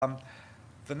Um,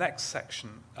 the next section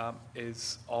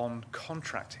is on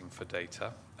contracting for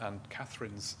data, and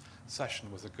Catherine's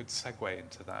session was a good segue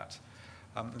into that.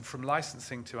 And from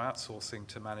licensing to outsourcing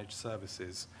to managed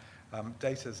services,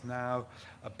 data is now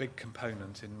a big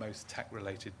component in most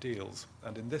tech-related deals.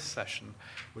 And in this session,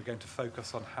 we're going to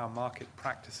focus on how market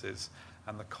practices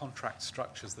and the contract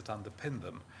structures that underpin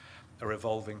them are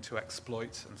evolving to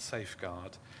exploit and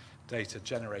safeguard data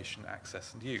generation,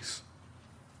 access, and use.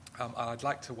 And I'd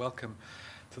like to welcome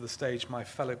to the stage my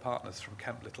fellow partners from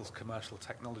Kemp Little's commercial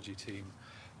technology team,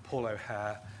 Paul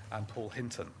O'Hare and Paul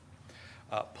Hinton.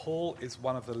 Paul is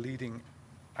one of the leading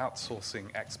outsourcing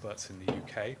experts in the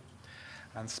UK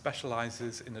and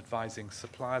specialises in advising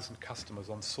suppliers and customers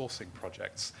on sourcing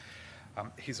projects.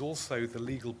 He's also the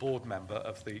legal board member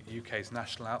of the UK's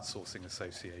National Outsourcing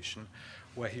Association,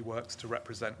 where he works to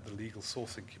represent the legal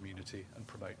sourcing community and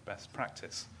promote best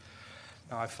practice.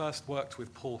 Now, I first worked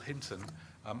with Paul Hinton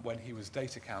when he was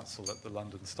data counsel at the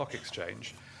London Stock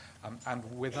Exchange,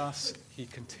 and with us he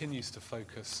continues to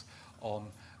focus on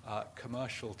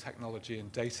commercial technology and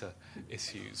data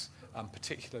issues,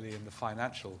 particularly in the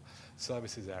financial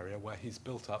services area, where he's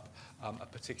built up a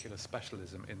particular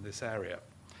specialism in this area.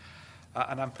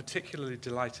 And I'm particularly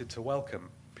delighted to welcome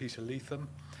Peter Leatham,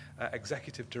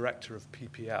 Executive Director of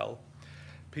PPL.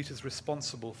 Peter's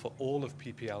responsible for all of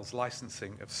PPL's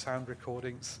licensing of sound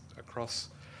recordings across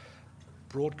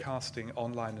broadcasting,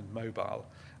 online and mobile,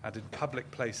 and in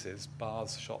public places,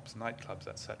 bars, shops, nightclubs,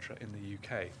 etc. in the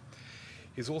UK.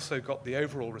 He's also got the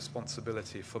overall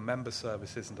responsibility for member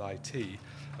services and IT,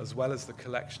 as well as the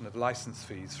collection of license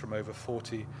fees from over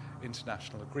 40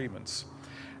 international agreements,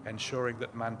 ensuring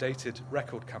that mandated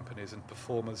record companies and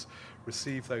performers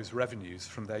receive those revenues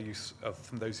from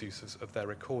those uses of their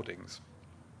recordings.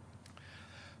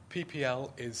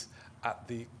 PPL is at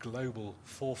the global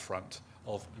forefront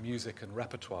of music and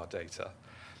repertoire data,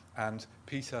 and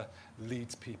Peter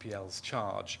leads PPL's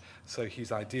charge, so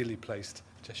he's ideally placed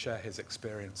to share his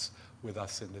experience with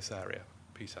us in this area.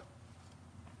 Peter.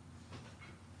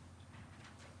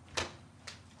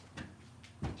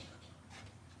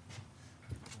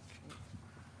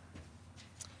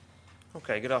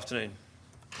 Okay, good afternoon.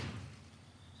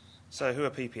 So, who are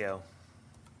PPL?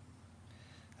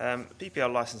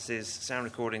 PPL licenses sound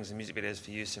recordings and music videos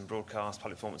for use in broadcast,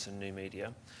 public performance and new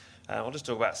media. I'll just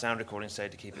talk about sound recordings today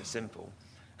to keep it simple.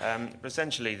 But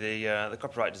essentially, the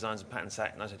Copyright Designs and Patents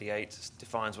Act 1988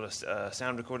 defines what a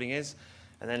sound recording is,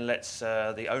 and then lets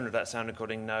the owner of that sound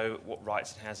recording know what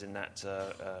rights it has in that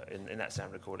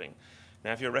sound recording.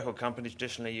 Now, if you're a record company,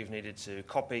 traditionally you've needed to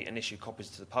copy and issue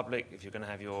copies to the public if you're going to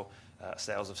have your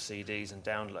sales of CDs and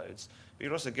downloads. But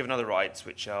you're also given other rights,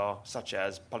 which are such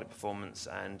as public performance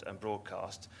and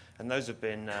broadcast, and those have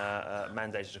been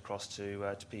mandated across to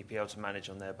PPL to manage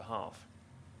on their behalf.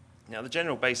 Now, the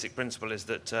general basic principle is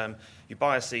that you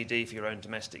buy a CD for your own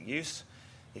domestic use.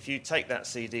 If you take that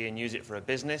CD and use it for a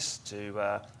business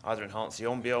to either enhance the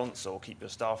ambience or keep your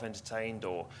staff entertained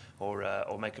or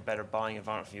make a better buying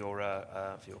environment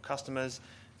for your customers,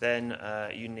 then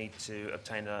you need to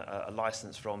obtain a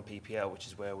license from PPL, which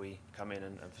is where we come in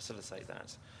and facilitate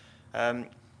that.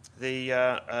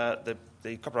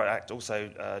 The Copyright Act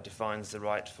also defines the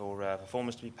right for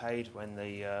performers to be paid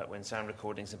when sound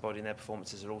recordings embodying their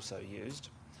performances are also used.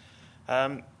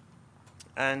 So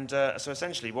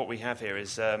essentially what we have here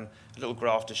is a little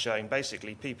graph just showing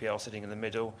basically PPL sitting in the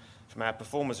middle. From our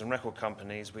performers and record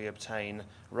companies, we obtain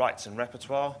rights and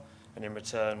repertoire, and in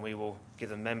return we will give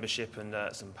them membership and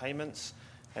some payments.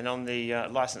 And on the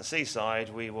licensee side,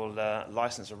 we will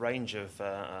license a range of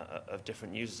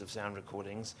different users of sound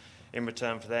recordings in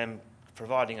return for them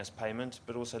providing us payment,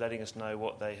 but also letting us know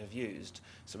what they have used,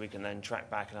 so we can then track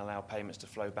back and allow payments to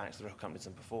flow back to the record companies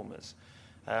and performers.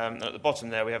 And at the bottom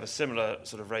there, we have a similar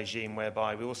sort of regime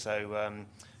whereby we also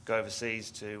go overseas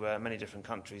to many different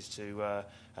countries to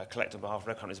collect on behalf of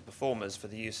record companies and performers for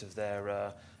the use of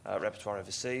their repertoire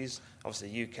overseas. Obviously,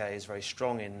 the UK is very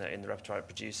strong in the repertoire it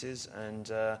produces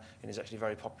and is actually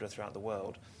very popular throughout the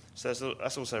world. So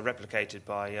that's also replicated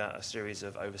by a series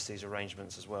of overseas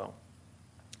arrangements as well.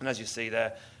 And as you see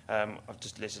there, I've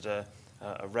just listed a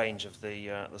range of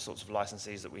the sorts of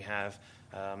licensees that we have.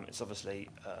 It's obviously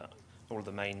all of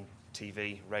the main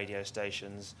TV, radio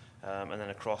stations, and then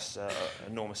across an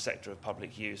enormous sector of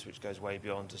public use, which goes way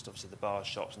beyond just obviously the bars,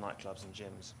 shops, nightclubs and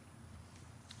gyms.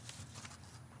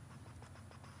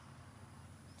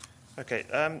 Okay,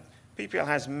 PPL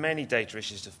has many data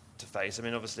issues to face. I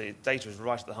mean, obviously, data is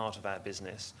right at the heart of our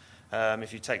business.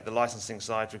 If you take the licensing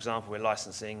side, for example, we're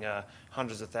licensing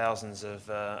hundreds of thousands of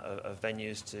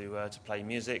venues to play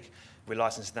music. We're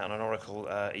licensing that on an Oracle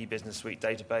e-business suite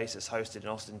database. It's hosted in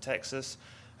Austin, Texas.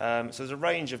 So there's a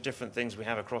range of different things we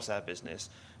have across our business.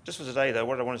 Just for today, though,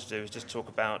 what I wanted to do is just talk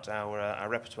about our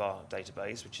repertoire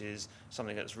database, which is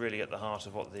something that's really at the heart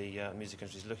of what the music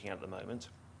industry is looking at the moment.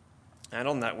 And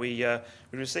on that, we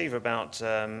receive data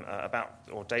on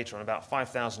about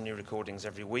 5,000 new recordings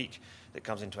every week that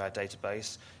comes into our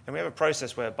database. And we have a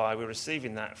process whereby we're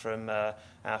receiving that from our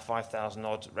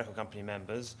 5,000-odd record company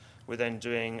members. We're then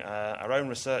doing our own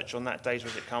research on that data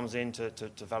as it comes in to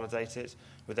validate it.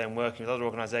 We're then working with other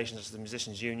organisations such as the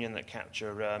Musicians Union that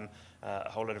capture a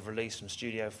whole lot of release from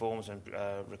studio forms when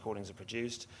recordings are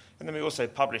produced. And then we also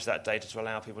publish that data to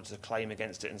allow people to claim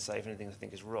against it and say if anything they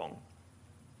think is wrong.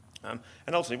 And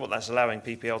ultimately what that's allowing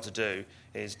PPL to do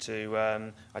is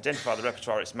to identify the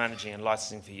repertoire it's managing and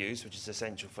licensing for use, which is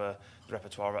essential for the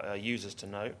repertoire users to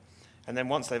know. And then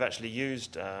once they've actually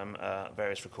used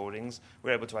various recordings,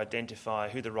 we're able to identify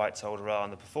who the rights holder are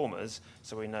and the performers,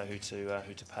 so we know who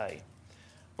to pay.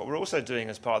 What we're also doing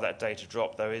as part of that data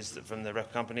drop, though, is that from the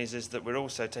record companies, is that we're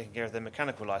also taking care of their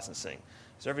mechanical licensing.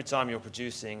 So every time you're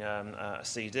producing a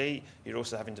CD, you're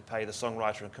also having to pay the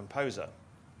songwriter and composer.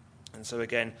 And so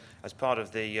again, as part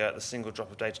of the single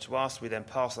drop of data to us, we then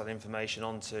pass that information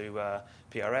on to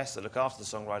PRS that look after the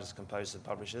songwriters, composers and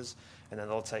publishers, and then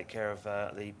they'll take care of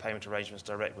the payment arrangements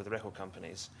direct with the record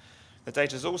companies. The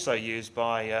data is also used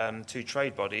by two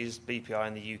trade bodies, BPI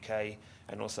in the UK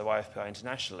and also IFPI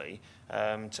internationally,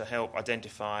 to help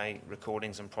identify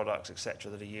recordings and products, etc.,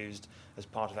 that are used as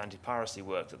part of anti-piracy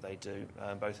work that they do,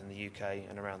 both in the UK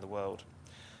and around the world.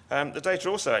 The data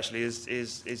also actually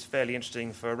is fairly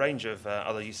interesting for a range of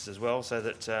other uses as well, so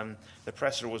that the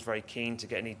press are always very keen to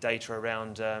get any data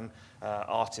around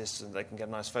artists, and they can get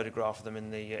a nice photograph of them in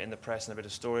the press and a bit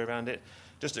of story around it.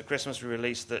 Just at Christmas we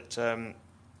released that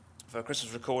for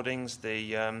Christmas recordings,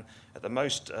 the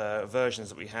most versions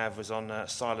that we have was on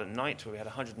Silent Night, where we had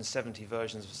 170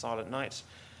 versions of Silent Night,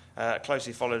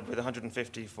 closely followed with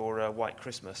 150 for White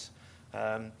Christmas.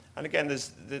 And again,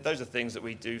 those are things that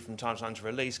we do from time to time to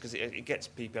release because it gets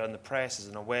people in the press as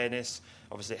an awareness.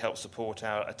 Obviously, it helps support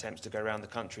our attempts to go around the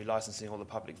country licensing all the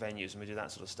public venues, and we do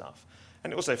that sort of stuff.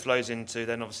 And it also flows into,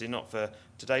 then obviously not for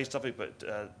today's topic, but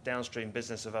downstream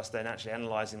business of us then actually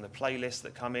analysing the playlists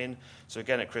that come in. So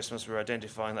again, at Christmas, we were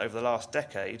identifying that over the last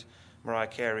decade, Mariah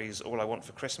Carey's All I Want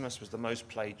for Christmas was the most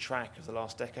played track of the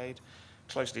last decade,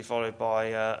 closely followed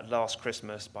by Last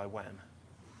Christmas by Wham.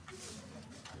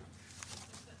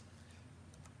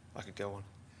 I could go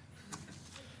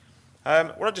on.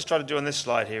 What I just try to do on this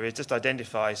slide here is just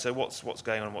identify, so what's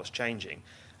going on and what's changing.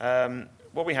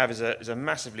 What we have is a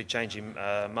massively changing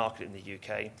market in the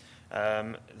UK.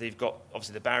 They've got,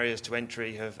 obviously, the barriers to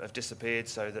entry have disappeared,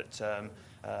 so that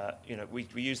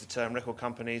we use the term record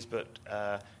companies, but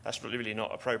that's really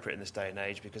not appropriate in this day and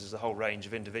age because there's a whole range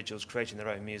of individuals creating their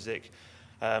own music.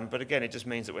 But again, it just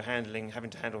means that we're having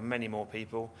to handle many more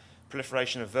people.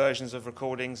 Proliferation of versions of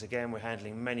recordings. Again, we're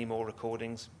handling many more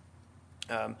recordings.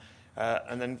 And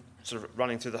then sort of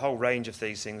running through the whole range of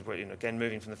these things, again,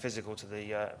 moving from the physical to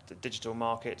the digital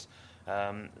market.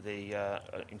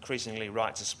 Increasingly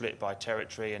rights are split by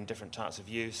territory and different types of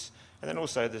use. And then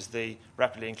also there's the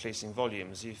rapidly increasing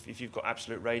volumes. If you've got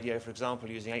Absolute Radio, for example,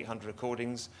 using 800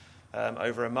 recordings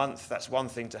over a month, that's one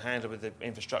thing to handle with the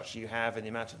infrastructure you have and the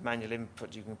amount of manual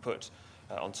input you can put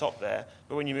on top there.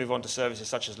 But when you move on to services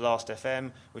such as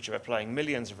Last.fm, which are playing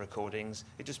millions of recordings,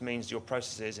 it just means your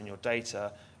processes and your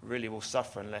data really will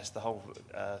suffer unless the whole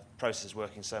process is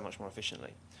working so much more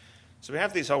efficiently. So we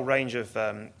have this whole range of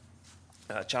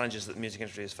challenges that the music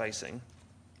industry is facing.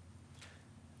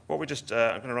 I'm going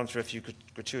to run through a few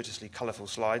gratuitously colourful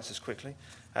slides just quickly.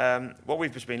 What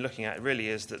we've just been looking at really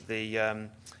is that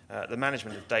the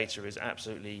management of data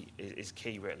is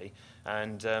key, really.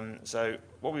 And so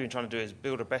what we've been trying to do is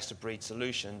build a best-of-breed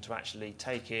solution to actually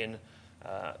take in,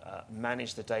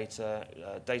 manage the data,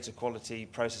 data quality,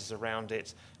 processes around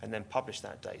it, and then publish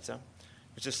that data.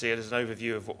 We just see it as an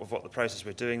overview of what the process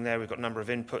we're doing there. We've got a number of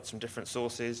inputs from different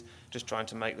sources, just trying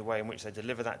to make the way in which they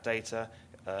deliver that data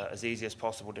as easy as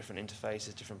possible, different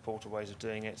interfaces, different portal ways of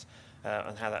doing it,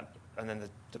 and then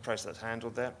the process that's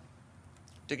handled there.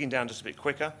 Digging down just a bit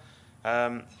quicker,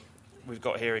 we've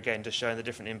got here again just showing the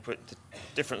different input, the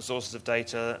different sources of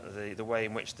data, the way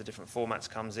in which the different formats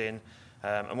comes in,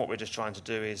 and what we're just trying to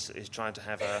do is trying to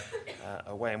have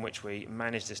a way in which we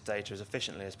manage this data as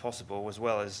efficiently as possible, as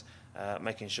well as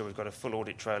making sure we've got a full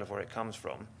audit trail of where it comes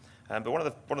from. But one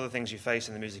of the things you face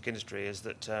in the music industry is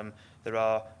that there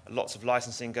are lots of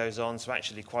licensing goes on, so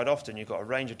actually quite often you've got a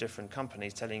range of different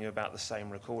companies telling you about the same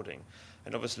recording.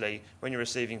 And obviously, when you're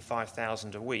receiving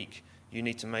 5,000 a week, you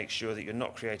need to make sure that you're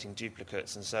not creating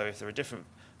duplicates. And so if there are different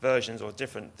versions or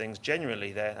different things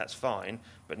genuinely there, that's fine,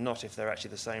 but not if they're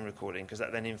actually the same recording, because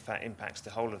that then in fact impacts the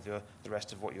whole of the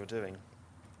rest of what you're doing.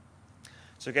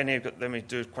 So again, then we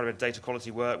do quite a bit of data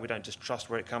quality work. We don't just trust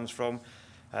where it comes from.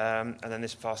 And then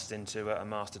this passes into a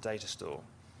master data store.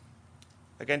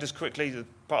 Again, just quickly,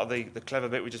 part of the clever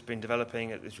bit we've just been developing,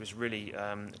 which was really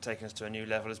taking us to a new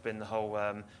level, has been the whole,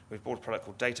 we've bought a product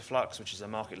called DataFlux, which is a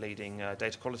market-leading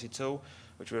data quality tool,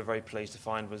 which we were very pleased to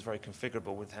find was very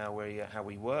configurable with how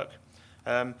we work.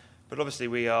 But obviously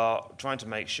we are trying to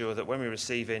make sure that when we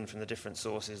receive in from the different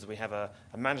sources, that we have a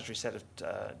mandatory set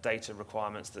of data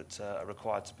requirements that are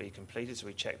required to be completed, so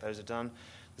we check those are done.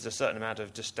 There's a certain amount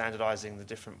of just standardizing the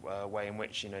different way in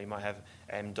which, you might have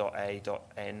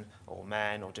m.a.n or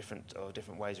man or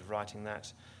different ways of writing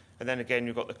that. And then again,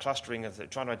 you've got the clustering of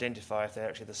trying to identify if they're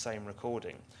actually the same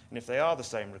recording. And if they are the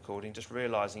same recording, just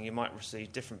realizing you might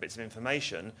receive different bits of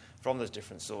information from those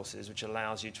different sources, which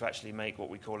allows you to actually make what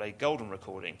we call a golden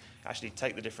recording, actually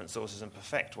take the different sources and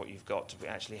perfect what you've got to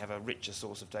actually have a richer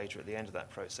source of data at the end of that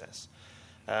process.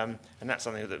 And that's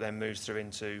something that then moves through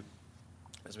into,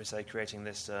 as we say, creating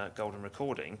this golden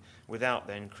recording without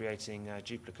then creating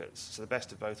duplicates. So the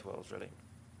best of both worlds, really.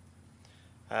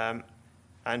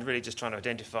 And really just trying to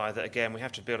identify that, again, we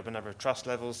have to build up a number of trust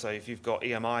levels. So if you've got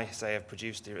EMI, say, have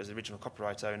produced it as the original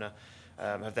copyright owner,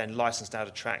 have then licensed out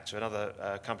a track to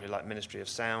another company like Ministry of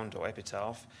Sound or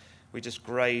Epitaph, we just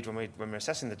grade when we're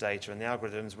assessing the data and the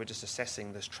algorithms, we're just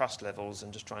assessing those trust levels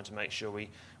and just trying to make sure we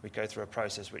go through a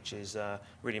process which is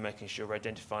really making sure we're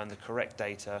identifying the correct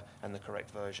data and the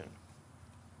correct version.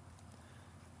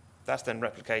 That's then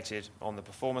replicated on the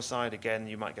performer side. Again,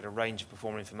 you might get a range of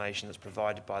performer information that's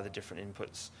provided by the different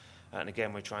inputs. And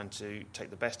again, we're trying to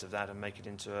take the best of that and make it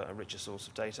into a richer source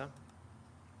of data.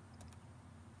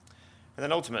 And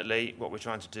then ultimately, what we're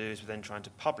trying to do is we're then trying to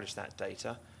publish that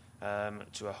data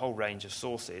to a whole range of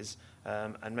sources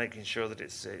and making sure that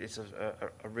it's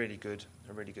a really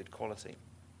good quality.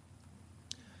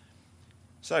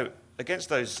 So against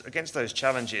those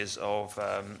challenges of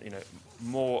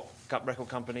more record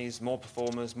companies, more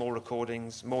performers, more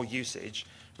recordings, more usage,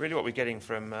 really what we're getting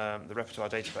from the repertoire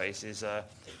database is a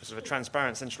sort of a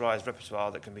transparent, centralised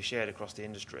repertoire that can be shared across the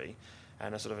industry,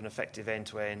 and a sort of an effective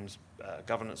end-to-end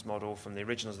governance model from the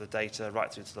originals of the data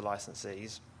right through to the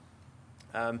licensees.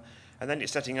 And then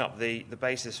it's setting up the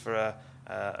basis for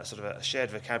a sort of a shared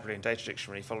vocabulary and data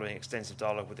dictionary following extensive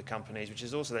dialogue with the companies, which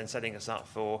is also then setting us up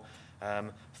for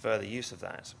further use of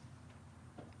that.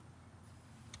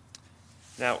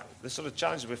 Now, the sort of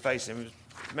challenges we're facing,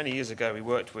 many years ago we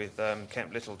worked with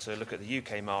Kemp Little to look at the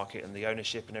UK market and the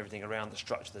ownership and everything around the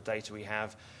structure of the data we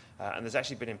have. And there's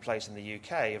actually been in place in the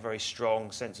UK a very strong,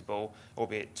 sensible,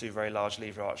 albeit two very large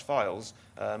lever arch files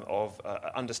of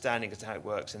understanding as to how it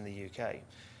works in the UK.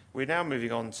 We're now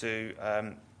moving on to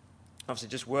obviously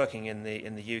just working in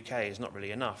the UK is not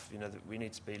really enough. That we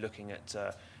need to be looking at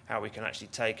how we can actually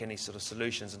take any sort of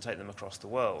solutions and take them across the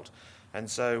world. And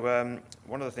so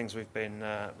one of the things we've been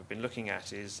looking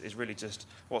at is really just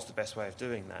what's the best way of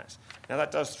doing that. Now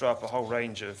that does throw up a whole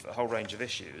range of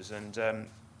issues, and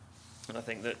I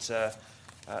think that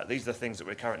these are the things that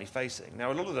we're currently facing.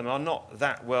 Now, a lot of them are not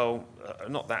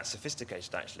that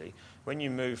sophisticated, actually. When you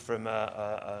move from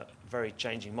very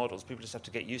changing models, people just have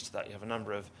to get used to that. You have a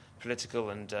number of political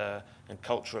and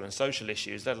cultural and social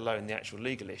issues, let alone the actual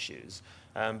legal issues.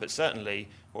 But certainly,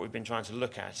 what we've been trying to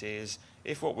look at is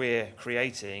if what we're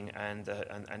creating and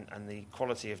the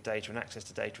quality of data and access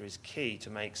to data is key to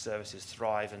make services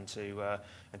thrive and to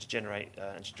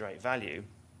generate value.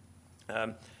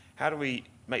 How do we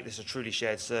make this a truly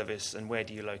shared service, and where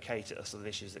do you locate it? Are sort of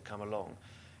issues that come along.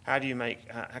 How can you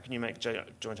make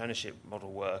joint ownership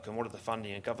model work, and what are the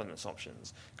funding and governance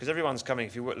options? Because everyone's coming,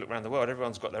 if you look around the world,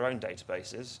 everyone's got their own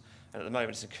databases, and at the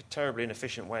moment it's a terribly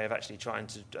inefficient way of actually trying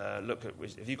to look at,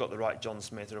 if you've got the right John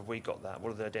Smith, or have we got that, what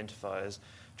are the identifiers,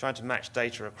 trying to match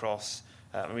data across,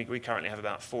 we currently have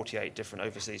about 48 different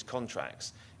overseas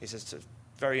contracts. It's just a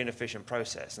very inefficient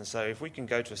process, and so if we can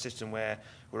go to a system where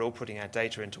we're all putting our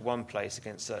data into one place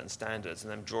against certain standards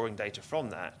and then drawing data from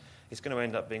that, it's going to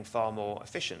end up being far more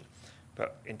efficient.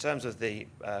 But in terms of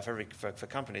for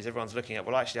companies, everyone's looking at,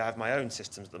 well, actually I have my own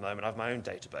systems at the moment, I have my own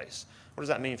database. What does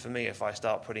that mean for me if I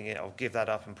start putting it, I'll give that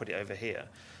up and put it over here?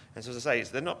 And so as I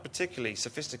say, they're not particularly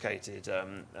sophisticated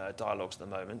dialogues at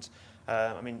the moment.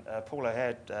 Paul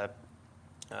O'Hare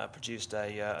produced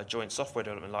a joint software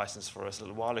development license for us a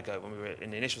little while ago when we were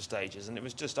in the initial stages, and it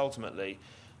was just ultimately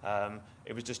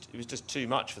it was just too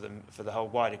much for the whole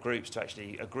wider groups to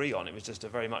actually agree on. It was just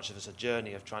very much of a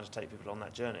journey of trying to take people on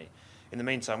that journey. In the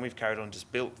meantime, we've carried on,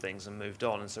 just built things and moved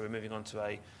on, and so we're moving on to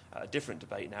a different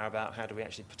debate now about how do we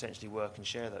actually potentially work and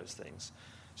share those things.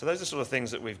 So those are sort of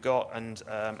things that we've got, and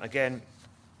again,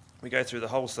 we go through the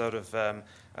whole sort of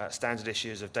standard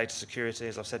issues of data security.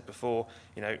 As I've said before,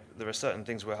 there are certain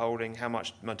things we're holding. How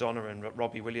much Madonna and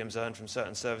Robbie Williams earn from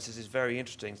certain services is very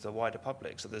interesting to the wider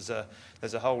public. So there's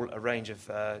a whole range of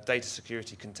data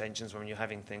security contentions when you're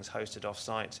having things hosted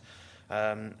off-site,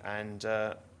 and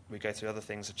we go through other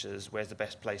things such as where's the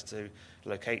best place to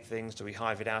locate things. Do we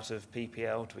hive it out of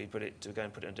PPL? Do we go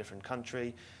and put it in a different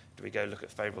country? Do we go look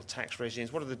at favourable tax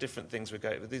regimes? What are the different things these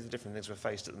are the different things we're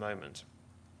faced at the moment.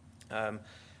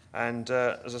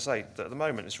 As I say, at the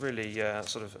moment, it's really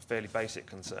sort of fairly basic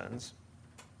concerns.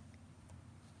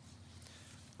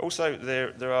 Also,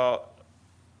 there are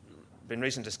been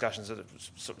recent discussions that are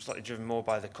slightly driven more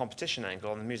by the competition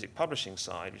angle on the music publishing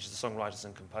side, which is the songwriters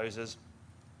and composers,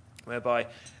 whereby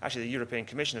actually the European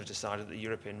Commission have decided that the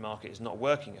European market is not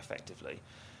working effectively.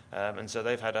 And so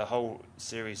they've had a whole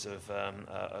series of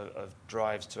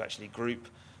drives to actually group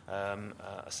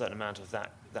a certain amount of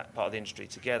that part of the industry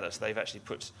together. So they've actually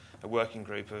put a working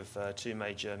group of 2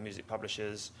 major music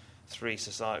publishers, 3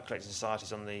 collecting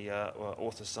societies on the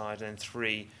author side, and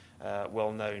 3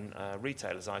 well-known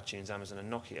retailers, iTunes, Amazon and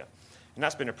Nokia. And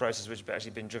that's been a process which has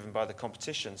actually been driven by the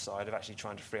competition side of actually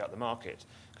trying to free up the market.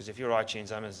 Because if you're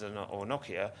iTunes, Amazon or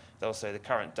Nokia, they'll say the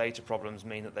current data problems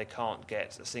mean that they can't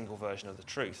get a single version of the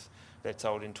truth. They're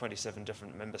told in 27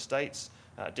 different member states,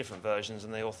 different versions,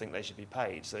 and they all think they should be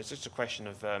paid. So it's just a question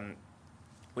of,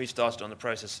 we've started on the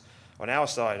process on our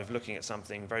side of looking at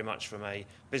something very much from a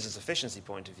business efficiency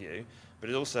point of view, but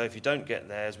it also, if you don't get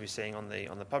there, as we're seeing on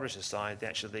the publisher side,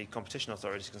 the competition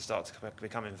authorities can start to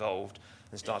become involved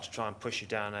and start to try and push you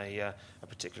down a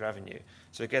particular avenue.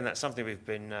 So again, that's something we've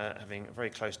been having a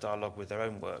very close dialogue with their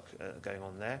own work going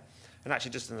on there. And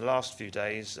actually, just in the last few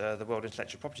days, the World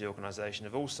Intellectual Property Organisation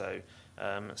have also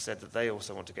said that they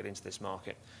also want to get into this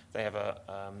market. They have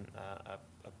a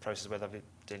process where they'll be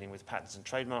dealing with patents and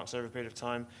trademarks over a period of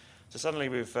time. So suddenly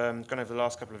we've gone over the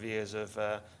last couple of years of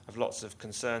lots of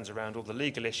concerns around all the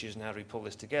legal issues and how do we pull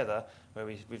this together, where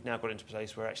we've now got into a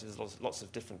place where actually there's lots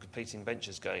of different competing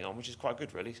ventures going on, which is quite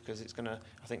good, really, because it's going to,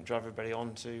 I think, drive everybody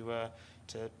on to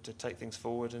take things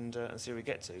forward and see where we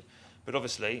get to. But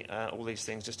obviously, all these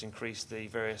things just increase the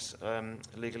various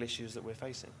legal issues that we're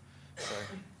facing. So,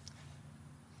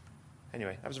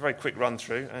 anyway, that was a very quick run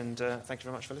through, and thank you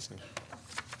very much for listening.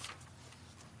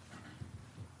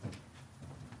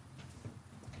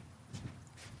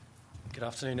 Good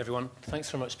afternoon, everyone.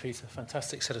 Thanks very much, Peter.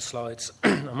 Fantastic set of slides.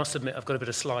 I must admit, I've got a bit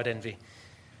of slide envy.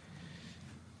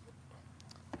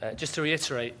 Just to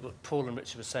reiterate what Paul and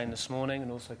Richard were saying this morning,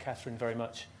 and also Catherine very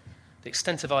much, the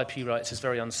extent of IP rights is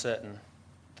very uncertain.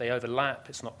 They overlap.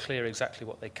 It's not clear exactly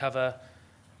what they cover.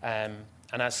 And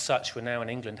as such, we're now in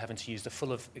England having to use the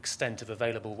full extent of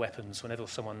available weapons. Whenever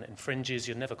someone infringes,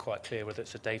 you're never quite clear whether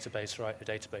it's a database right, a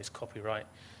database copyright,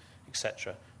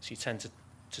 etc. So you tend to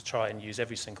try and use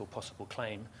every single possible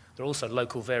claim. There are also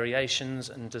local variations,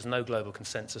 and there's no global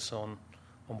consensus on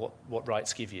what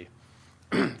rights give you.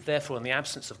 Therefore, in the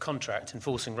absence of contract,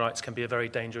 enforcing rights can be a very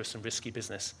dangerous and risky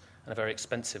business and a very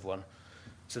expensive one.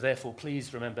 So therefore,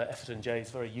 please remember Effort &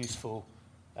 J's very useful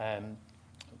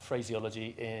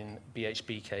phraseology in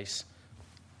BHB case.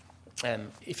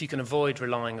 If you can avoid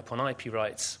relying upon IP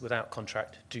rights without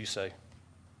contract, do so.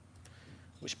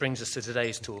 Which brings us to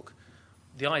today's talk.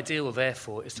 The ideal,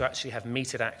 therefore, is to actually have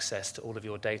metered access to all of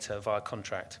your data via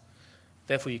contract.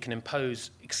 Therefore, you can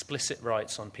impose explicit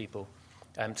rights on people,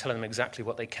 telling them exactly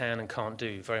what they can and can't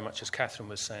do, very much as Catherine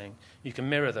was saying. You can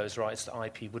mirror those rights that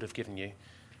IP would have given you,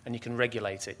 and you can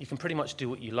regulate it. You can pretty much do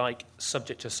what you like,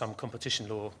 subject to some competition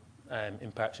law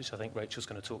impact, which I think Rachel's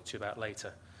going to talk to you about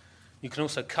later. You can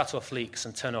also cut off leaks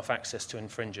and turn off access to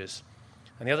infringers.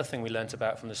 And the other thing we learnt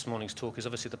about from this morning's talk is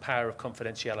obviously the power of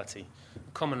confidentiality,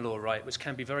 a common law right, which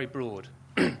can be very broad.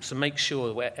 So make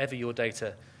sure wherever your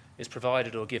data is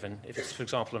provided or given, if it's, for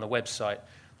example, on a website,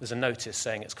 there's a notice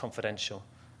saying it's confidential.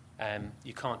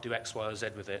 You can't do X, Y, or Z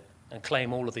with it, and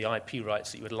claim all of the IP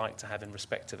rights that you would like to have in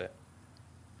respect of it.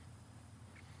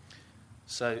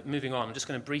 So moving on, I'm just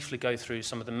going to briefly go through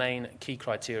some of the main key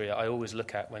criteria I always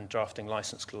look at when drafting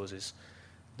license clauses.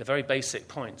 They're very basic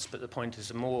points, but the point is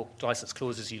the more license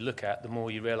clauses you look at, the more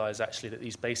you realise actually that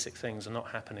these basic things are not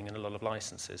happening in a lot of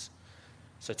licenses.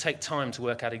 So take time to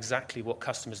work out exactly what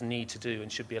customers need to do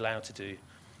and should be allowed to do.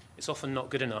 it's often not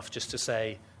good enough just to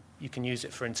say you can use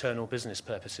it for internal business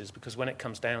purposes, because when it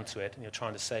comes down to it and you're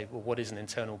trying to say, well, what is an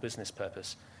internal business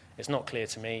purpose? It's not clear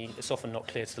to me. It's often not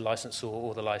clear to the licensor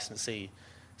or the licensee.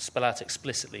 Spell out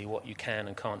explicitly what you can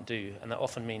and can't do, and that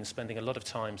often means spending a lot of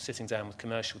time sitting down with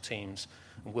commercial teams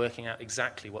and working out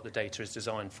exactly what the data is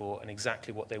designed for and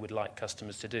exactly what they would like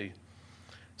customers to do.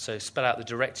 So spell out the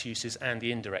direct uses and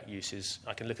the indirect uses.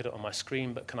 I can look at it on my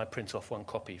screen, but can I print off one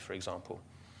copy, for example?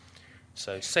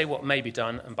 So say what may be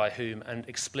done and by whom, and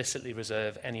explicitly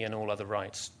reserve any and all other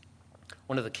rights.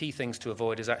 One of the key things to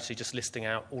avoid is actually just listing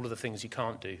out all of the things you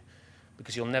can't do,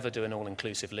 because you'll never do an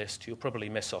all-inclusive list. You'll probably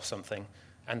miss off something,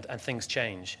 and things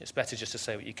change. It's better just to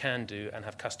say what you can do and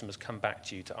have customers come back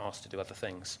to you to ask to do other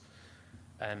things.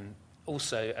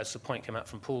 Also, as the point came out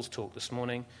from Paul's talk this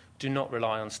morning, do not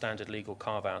rely on standard legal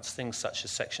carve-outs, things such as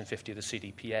Section 50 of the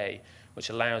CDPA, which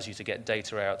allows you to get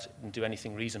data out and do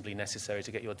anything reasonably necessary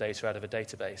to get your data out of a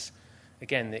database.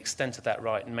 Again, the extent of that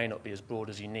right may not be as broad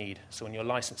as you need. So when you're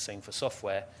licensing for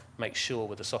software, make sure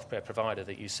with the software provider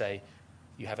that you say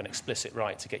you have an explicit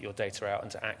right to get your data out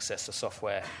and to access the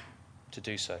software to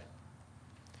do so.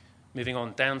 Moving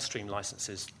on, downstream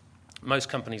licenses. Most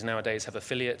companies nowadays have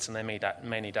affiliates and they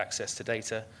may need access to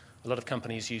data. A lot of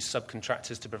companies use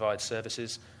subcontractors to provide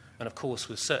services. And of course,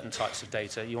 with certain types of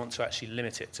data, you want to actually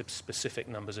limit it to specific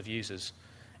numbers of users.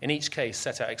 In each case,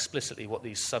 set out explicitly what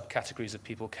these subcategories of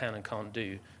people can and can't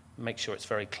do. Make sure it's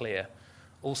very clear.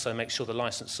 Also, make sure the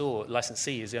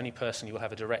licensee is the only person you will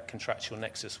have a direct contractual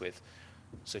nexus with.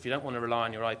 So if you don't want to rely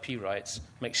on your IP rights,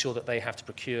 make sure that they have to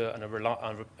procure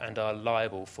and are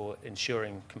liable for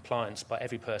ensuring compliance by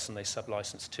every person they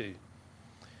sublicense to.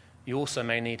 You also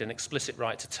may need an explicit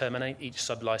right to terminate each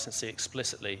sublicensee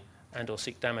explicitly and or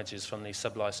seek damages from the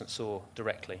sublicensor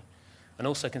directly. And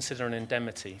also consider an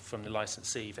indemnity from the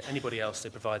licensee for anybody else they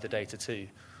provide the data to.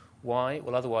 Why?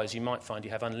 Well, otherwise you might find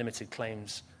you have unlimited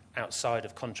claims outside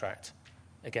of contract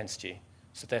against you.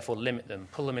 So therefore limit them,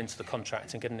 pull them into the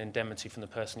contract and get an indemnity from the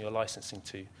person you're licensing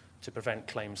to prevent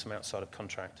claims from outside of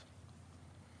contract.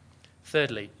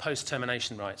 Thirdly,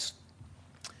 post-termination rights.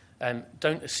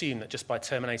 Don't assume that just by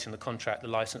terminating the contract the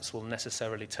license will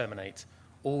necessarily terminate.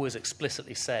 Always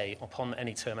explicitly say, upon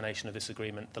any termination of this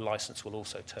agreement, the license will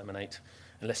also terminate,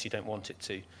 unless you don't want it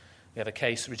to. We have a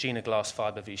case, Regina Glass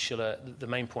Fibre v. Schuller. The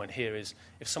main point here is,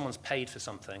 if someone's paid for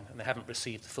something and they haven't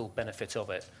received the full benefit of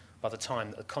it, by the time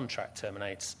that the contract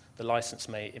terminates, the license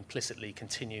may implicitly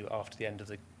continue after the end of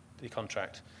the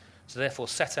contract. So therefore,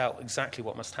 set out exactly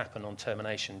what must happen on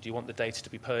termination. Do you want the data to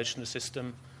be purged from the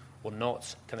system or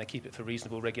not? Can they keep it for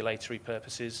reasonable regulatory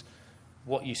purposes?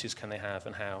 What uses can they have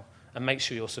and how? And make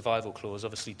sure your survival clause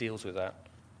obviously deals with that.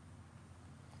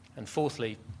 And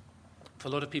fourthly, for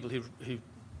a lot of people who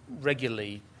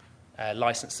regularly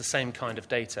license the same kind of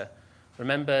data,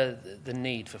 remember the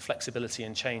need for flexibility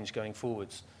and change going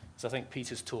forwards. As I think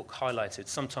Peter's talk highlighted,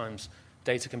 sometimes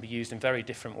data can be used in very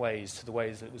different ways to the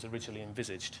ways that it was originally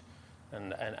envisaged.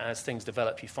 And as things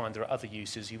develop, you find there are other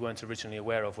uses you weren't originally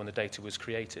aware of when the data was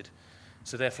created.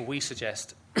 So therefore, we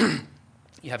suggest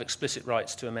you have explicit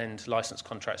rights to amend license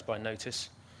contracts by notice,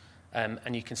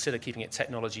 and you consider keeping it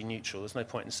technology neutral. There's no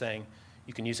point in saying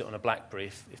you can use it on a BlackBerry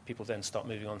if people then start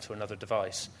moving on to another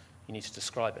device. You need to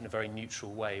describe it in a very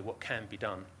neutral way, what can be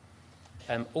done.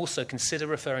 Also, consider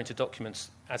referring to documents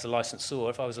as a licensor.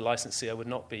 If I was a licensee, I would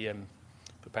not be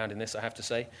propounding this, I have to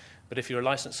say. But if you're a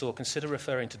licensor, consider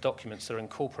referring to documents that are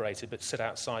incorporated but sit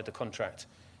outside the contract.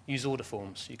 Use order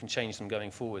forms. You can change them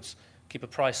going forwards. Keep a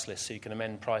price list so you can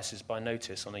amend prices by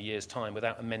notice on a year's time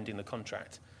without amending the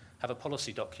contract. Have a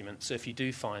policy document, so if you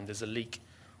do find there's a leak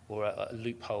or a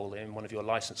loophole in one of your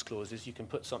license clauses, you can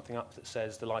put something up that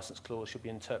says the license clause should be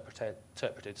interpreted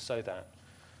so that.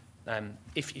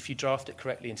 If you draft it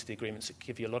correctly into the agreements, it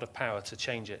gives you a lot of power to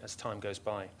change it as time goes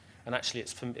by. And actually,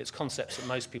 it's concepts that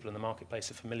most people in the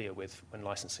marketplace are familiar with when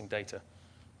licensing data.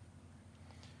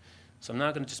 So I'm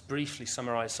now going to just briefly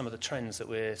summarise some of the trends that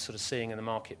we're sort of seeing in the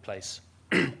marketplace.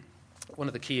 One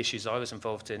of the key issues I was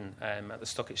involved in at the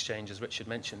stock exchange, as Richard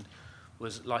mentioned,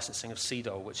 was licensing of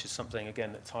CDOL, which is something,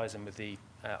 again, that ties in with the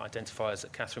identifiers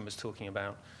that Catherine was talking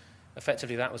about.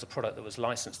 Effectively, that was a product that was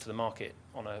licensed to the market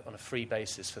on a free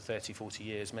basis for 30, 40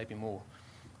 years, maybe more.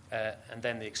 And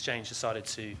then the exchange decided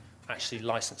to actually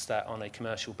license that on a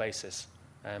commercial basis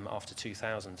after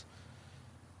 2000.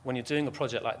 When you're doing a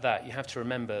project like that, you have to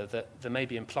remember that there may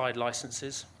be implied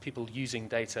licenses, people using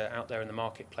data out there in the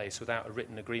marketplace without a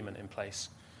written agreement in place.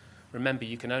 Remember,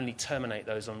 you can only terminate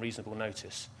those on reasonable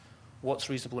notice. What's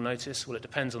reasonable notice? Well, it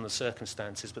depends on the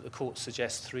circumstances, but the court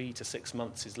suggests 3 to 6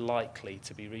 months is likely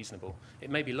to be reasonable. It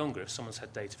may be longer if someone's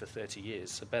had data for 30 years,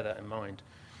 so bear that in mind.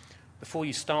 before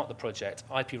you start the project,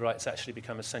 IP rights actually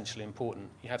become essentially important.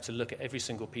 You have to look at every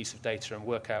single piece of data and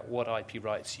work out what IP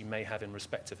rights you may have in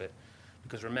respect of it.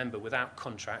 Because remember, without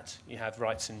contract, you have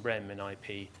rights in rem in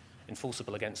IP,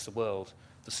 enforceable against the world.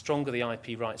 The stronger the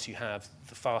IP rights you have,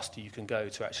 the faster you can go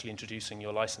to actually introducing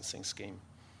your licensing scheme.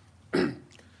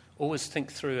 Always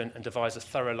think through and devise a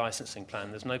thorough licensing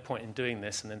plan. There's no point in doing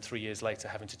this and then 3 years later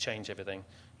having to change everything.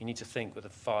 You need to think with a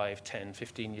 5, 10,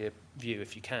 15-year view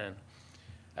if you can.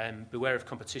 Beware of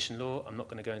competition law. I'm not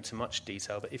going to go into much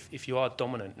detail, but if you are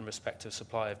dominant in respect to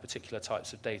supply of particular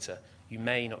types of data, you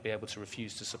may not be able to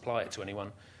refuse to supply it to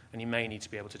anyone, and you may need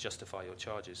to be able to justify your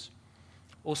charges.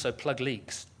 Also, plug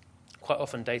leaks. Quite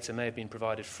often data may have been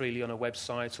provided freely on a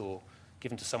website or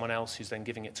given to someone else who's then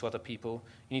giving it to other people.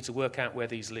 You need to work out where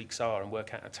these leaks are and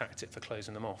work out a tactic for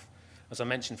closing them off. As I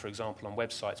mentioned, for example, on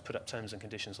websites, put up terms and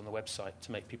conditions on the website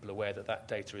to make people aware that that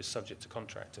data is subject to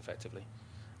contract, effectively,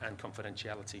 and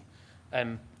confidentiality.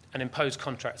 And impose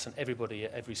contracts on everybody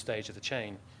at every stage of the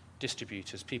chain,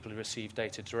 distributors, people who receive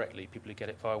data directly, people who get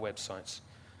it via websites.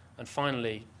 And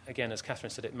finally, again, as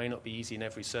Catherine said, it may not be easy in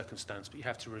every circumstance, but you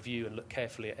have to review and look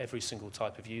carefully at every single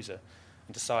type of user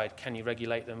and decide, can you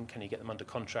regulate them? Can you get them under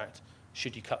contract?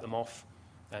 Should you cut them off?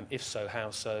 If so,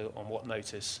 how so? On what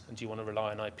notice? And do you want to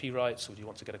rely on IP rights, or do you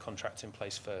want to get a contract in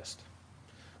place first?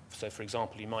 So, for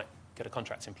example, you might get a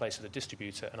contract in place with a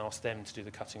distributor and ask them to do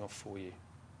the cutting off for you.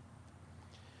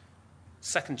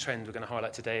 Second trend we're going to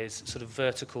highlight today is sort of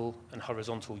vertical and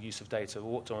horizontal use of data.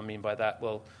 What do I mean by that?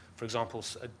 Well, for example,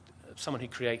 someone who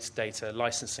creates data,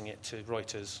 licensing it to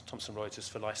Reuters, Thomson Reuters,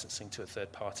 for licensing to a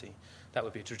third party. That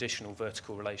would be a traditional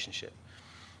vertical relationship.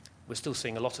 We're still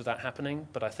seeing a lot of that happening,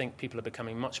 but I think people are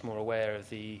becoming much more aware of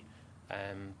the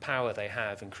power they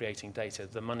have in creating data,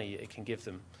 the money it can give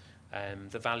them,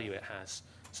 the value it has.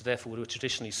 So therefore, we're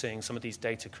traditionally seeing some of these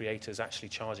data creators actually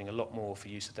charging a lot more for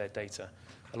use of their data.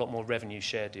 A lot more revenue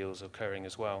share deals occurring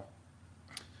as well.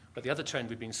 But the other trend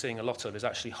we've been seeing a lot of is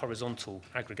actually horizontal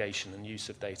aggregation and use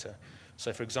of data.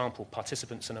 So, for example,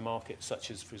 participants in a market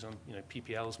such as, for example,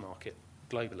 PPL's market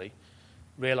globally,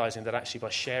 realizing that actually by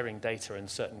sharing data in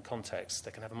certain contexts,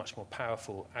 they can have a much more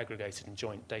powerful, aggregated and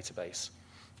joint database.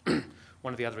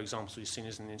 One of the other examples we've seen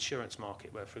is in the insurance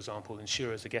market, where, for example,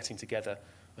 insurers are getting together,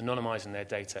 anonymizing their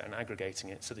data and aggregating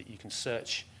it so that you can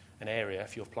search an area,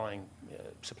 if you're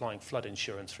supplying flood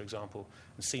insurance, for example,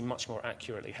 and see much more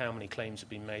accurately how many claims have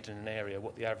been made in an area,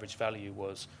 what the average value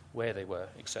was, where they were,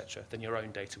 etc., than your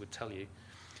own data would tell you.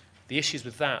 The issues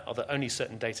with that are that only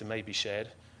certain data may be shared,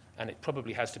 and it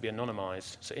probably has to be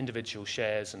anonymized, so individual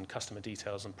shares and customer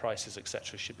details and prices,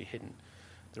 etc., should be hidden.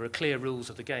 There are clear rules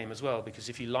of the game as well, because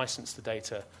if you license the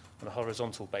data on a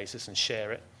horizontal basis and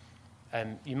share it,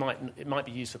 it might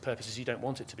be used for purposes you don't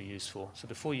want it to be used for. So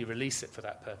before you release it for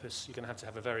that purpose, you're going to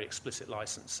have a very explicit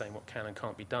license saying what can and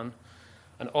can't be done.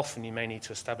 And often you may need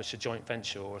to establish a joint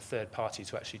venture or a third party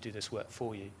to actually do this work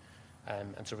for you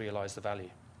and to realise the value.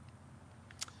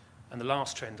 And the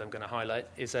last trend I'm going to highlight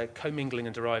is commingling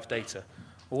and derived data.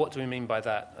 Well, what do we mean by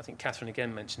that? I think Catherine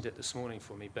again mentioned it this morning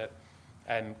for me, but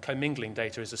commingling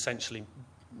data is essentially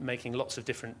making lots of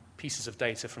different pieces of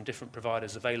data from different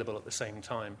providers available at the same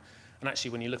time. And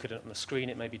actually, when you look at it on the screen,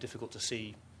 it may be difficult to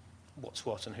see what's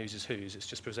what and whose is whose. It's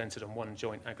just presented on one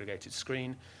joint aggregated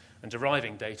screen. And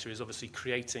deriving data is obviously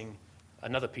creating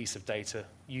another piece of data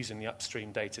using the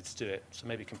upstream data to do it. So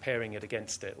maybe comparing it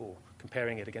against it or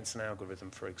comparing it against an algorithm,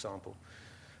 for example.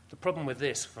 The problem with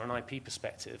this, from an IP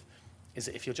perspective, is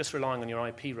that if you're just relying on your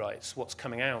IP rights, what's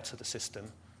coming out of the system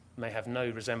may have no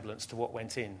resemblance to what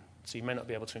went in. So you may not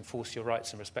be able to enforce your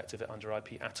rights in respect of it under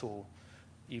IP at all.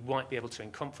 You might be able to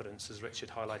in confidence, as Richard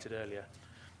highlighted earlier.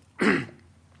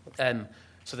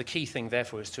 So the key thing,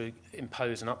 therefore, is to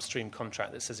impose an upstream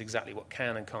contract that says exactly what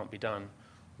can and can't be done,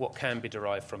 what can be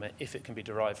derived from it, if it can be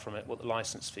derived from it, what the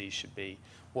license fees should be,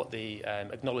 what the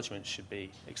acknowledgements should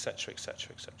be, etc.,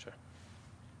 etc., etc.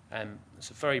 It's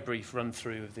a very brief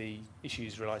run-through of the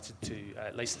issues related to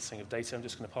licensing of data. I'm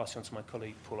just going to pass you on to my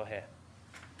colleague, Paula Hare.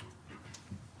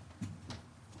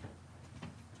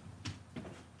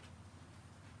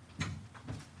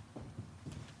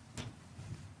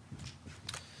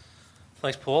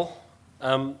 Thanks, Paul.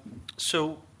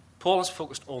 So Paul has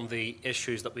focused on the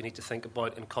issues that we need to think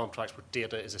about in contracts where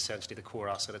data is essentially the core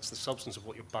asset. It's the substance of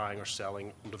what you're buying or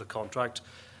selling under the contract.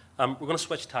 We're going to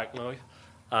switch tack now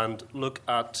and look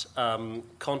at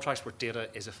contracts where data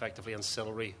is effectively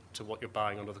ancillary to what you're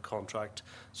buying under the contract.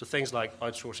 So things like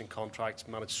outsourcing contracts,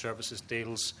 managed services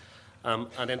deals,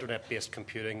 and internet-based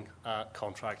computing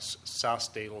contracts, SaaS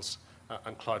deals,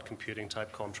 and cloud computing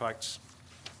type contracts.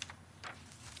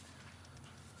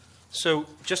 So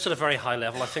just at a very high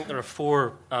level, I think there are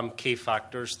four key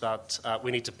factors that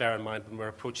we need to bear in mind when we're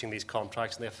approaching these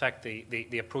contracts, and they affect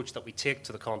the approach that we take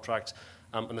to the contract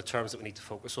and the terms that we need to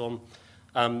focus on.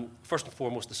 First and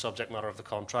foremost, the subject matter of the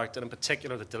contract, and in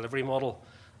particular, the delivery model.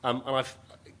 And I've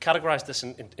categorised this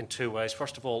in two ways.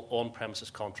 First of all, on-premises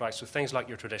contracts, so things like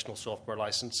your traditional software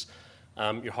license,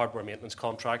 your hardware maintenance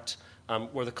contract,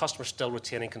 where the customer is still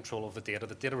retaining control of the data.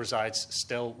 The data resides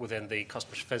still within the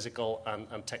customer's physical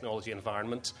and technology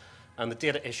environment, and the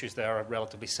data issues there are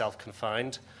relatively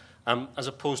self-confined, as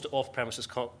opposed to off-premises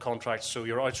contracts, so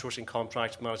your outsourcing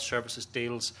contracts, managed services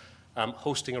deals,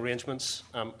 hosting arrangements,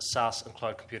 SaaS and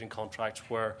cloud computing contracts,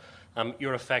 where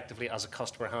you're effectively, as a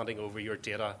customer, handing over your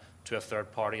data to a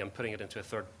third party and putting it into a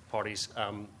third party's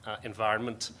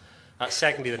environment.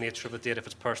 Secondly, the nature of the data. If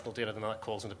it's personal data, then that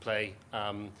calls into play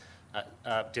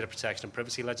data protection and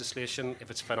privacy legislation.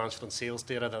 If it's financial and sales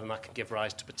data, then that can give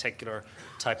rise to particular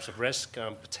types of risk,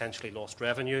 potentially lost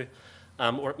revenue,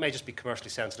 or it may just be commercially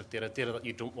sensitive data that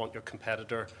you don't want your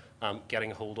competitor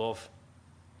getting a hold of.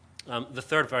 The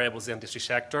third variable is the industry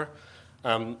sector,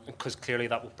 because clearly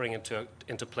that will bring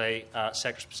into play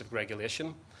sector-specific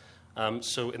regulation.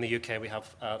 So in the UK, we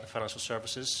have the financial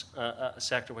services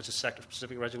sector, which is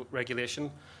sector-specific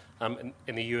regulation.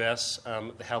 In the US,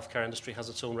 the healthcare industry has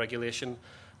its own regulation.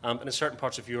 And in certain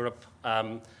parts of Europe,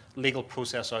 legal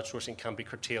process outsourcing can be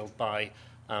curtailed by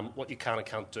what you can and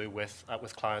can't do with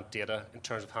client data in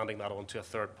terms of handing that on to a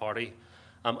third party.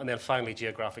 And then finally,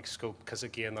 geographic scope, because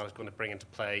again, that is going to bring into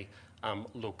play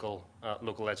local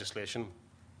legislation.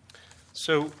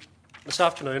 So this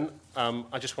afternoon,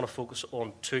 I just want to focus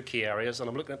on two key areas, and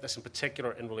I'm looking at this in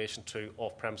particular in relation to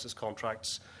off-premises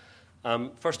contracts.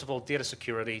 First of all, data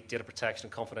security, data protection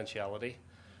and confidentiality.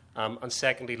 And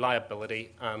secondly,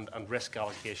 liability and risk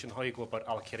allocation, how you go about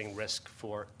allocating risk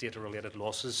for data-related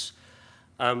losses.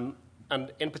 And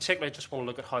in particular, I just want to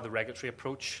look at how the regulatory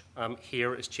approach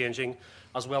here is changing,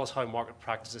 as well as how market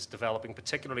practice is developing,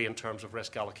 particularly in terms of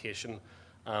risk allocation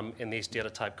in these data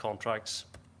type contracts.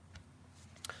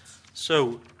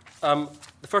 So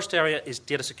the first area is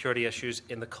data security issues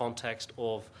in the context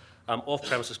of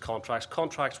off-premises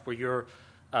contracts where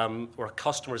or a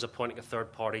customer is appointing a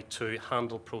third party to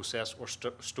handle, process, or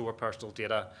store personal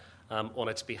data on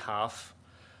its behalf.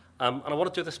 And I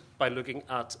want to do this by looking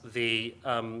at the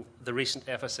recent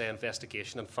FSA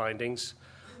investigation and findings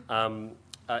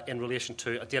in relation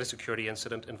to a data security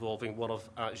incident involving one of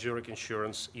Zurich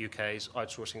Insurance UK's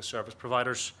outsourcing service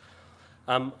providers.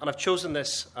 And I've chosen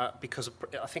this because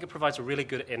I think it provides a really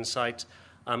good insight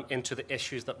into the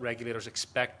issues that regulators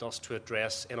expect us to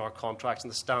address in our contracts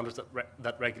and the standards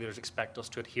that regulators expect us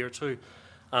to adhere to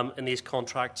in these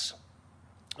contracts.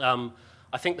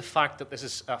 I think the fact that this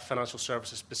is financial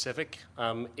services specific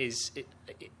is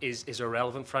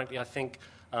irrelevant, frankly. I think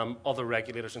other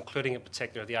regulators, including in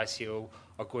particular the ICO,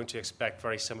 are going to expect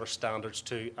very similar standards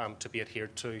to be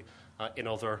adhered to in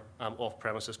other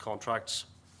off-premises contracts.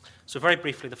 So very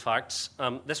briefly, the facts.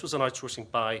 This was an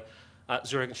outsourcing by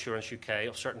Zurich Insurance UK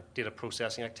of certain data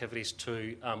processing activities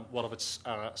to one of its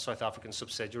South African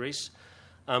subsidiaries.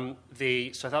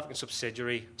 The South African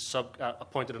subsidiary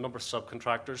appointed a number of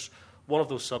subcontractors. One of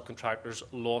those subcontractors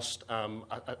lost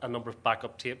a number of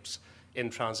backup tapes in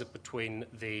transit between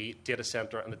the data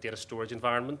center and the data storage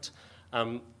environment.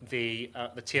 The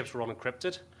tapes were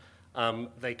unencrypted.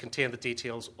 They contained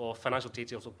the financial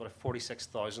details of about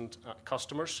 46,000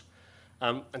 customers.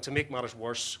 And to make matters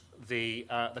worse, the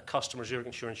customer, Zurich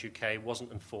Insurance UK,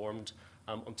 wasn't informed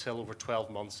until over 12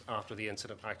 months after the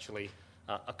incident actually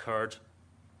occurred.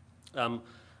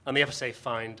 And the FSA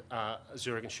fined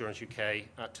Zurich Insurance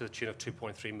UK to the tune of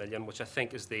 2.3 million, which I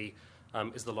think is the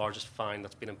largest fine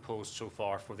that's been imposed so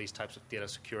far for these types of data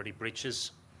security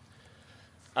breaches.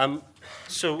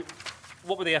 So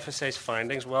what were the FSA's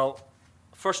findings? Well,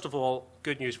 first of all,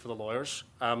 good news for the lawyers.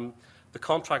 The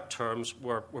contract terms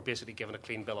were basically given a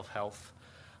clean bill of health.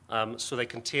 So they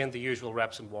contained the usual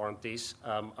reps and warranties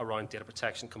around data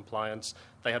protection compliance.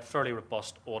 They had fairly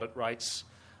robust audit rights.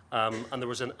 And there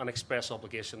was an express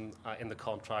obligation in the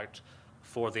contract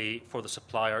for the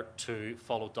supplier to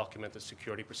follow documented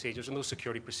security procedures. And those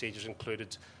security procedures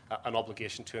included an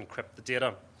obligation to encrypt the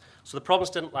data. So the problems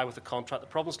didn't lie with the contract. The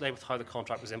problems lay with how the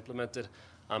contract was implemented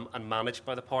and managed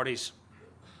by the parties.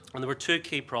 And there were two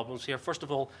key problems here. First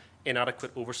of all,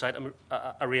 inadequate oversight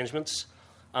arrangements,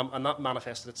 and that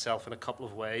manifested itself in a couple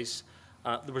of ways.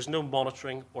 There was no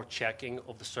monitoring or checking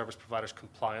of the service provider's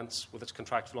compliance with its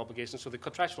contractual obligations. So the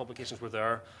contractual obligations were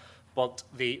there, but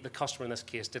the customer in this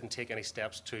case didn't take any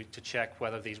steps to check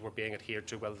whether these were being adhered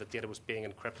to, whether the data was being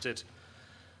encrypted.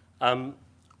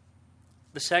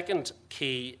 The second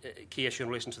key issue in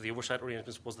relation to the oversight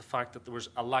arrangements was the fact that there was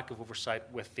a lack of oversight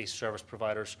with the service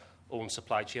provider's own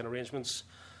supply chain arrangements.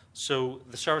 So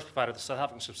the service provider, the South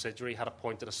African subsidiary, had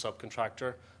appointed a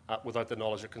subcontractor without the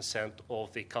knowledge or consent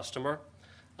of the customer.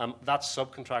 That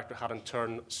subcontractor had in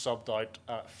turn subbed out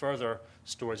further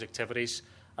storage activities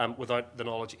without the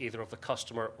knowledge either of the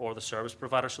customer or the service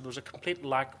provider. So there was a complete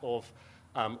lack of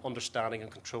understanding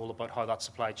and control about how that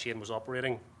supply chain was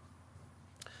operating.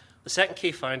 The second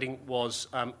key finding was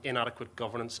inadequate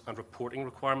governance and reporting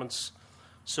requirements.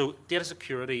 So data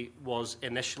security was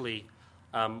initially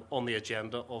on the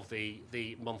agenda of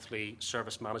the monthly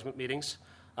service management meetings.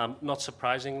 Not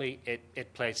surprisingly,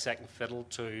 it played second fiddle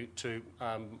to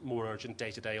more urgent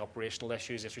day-to-day operational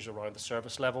issues around the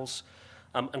service levels,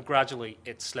 and gradually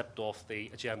it slipped off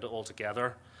the agenda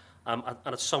altogether. And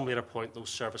at some later point, those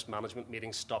service management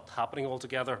meetings stopped happening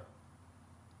altogether.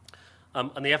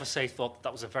 And the FSA thought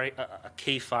that was a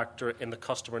key factor in the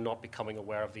customer not becoming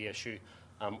aware of the issue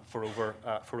for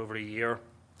over a year.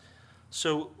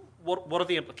 So what are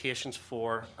the implications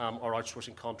for our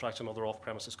outsourcing contracts and other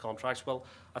off-premises contracts? Well,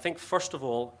 I think first of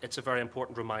all, it's a very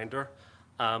important reminder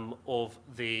of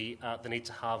the need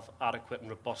to have adequate and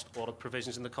robust audit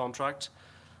provisions in the contract.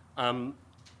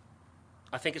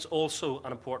 I think it's also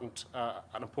an important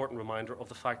reminder of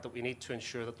the fact that we need to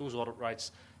ensure that those audit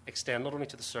rights extend not only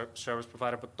to the service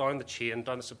provider, but down the chain,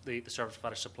 down the service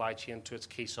provider supply chain to its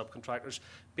key subcontractors,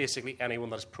 basically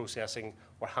anyone that is processing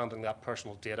or handling that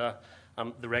personal data.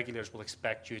 The regulators will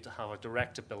expect you to have a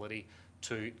direct ability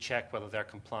to check whether they're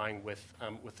complying with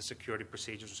the security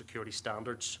procedures and security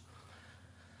standards.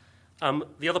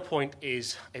 The other point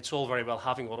is it's all very well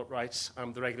having audit rights.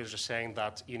 The regulators are saying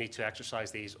that you need to exercise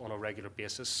these on a regular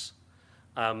basis.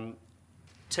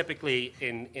 Typically,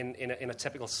 in a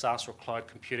typical SaaS or cloud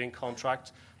computing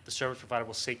contract, the service provider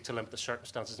will seek to limit the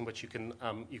circumstances in which you can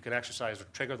exercise or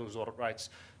trigger those audit rights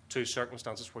to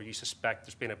circumstances where you suspect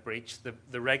there's been a breach.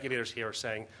 The regulators here are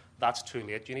saying that's too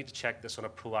late. You need to check this on a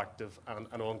proactive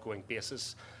and ongoing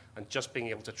basis, and just being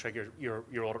able to trigger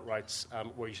your audit rights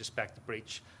where you suspect the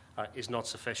breach is not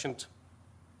sufficient.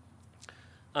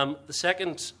 The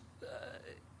second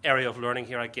area of learning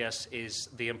here, I guess, is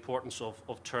the importance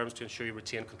of terms to ensure you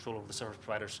retain control over the service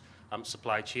provider's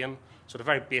supply chain. So at a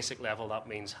very basic level, that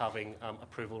means having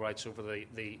approval rights over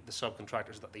the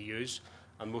subcontractors that they use,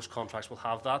 and most contracts will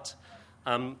have that.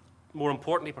 More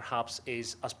importantly, perhaps,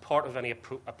 is as part of any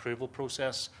approval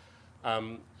process,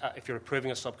 if you're approving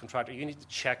a subcontractor, you need to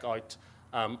check out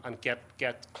and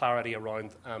get clarity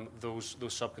around those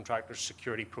subcontractors'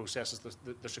 security processes,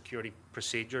 the security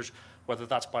procedures, whether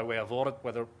that's by way of audit,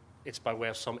 whether it's by way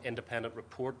of some independent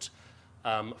report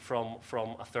from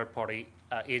a third-party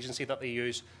agency that they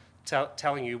use,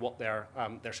 telling you what their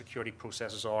security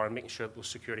processes are and making sure that those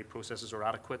security processes are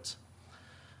adequate.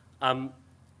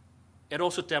 It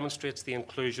also demonstrates the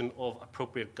inclusion of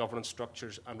appropriate governance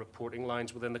structures and reporting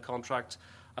lines within the contract.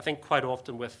 I think quite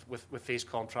often with these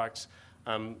contracts,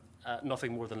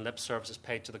 nothing more than lip service is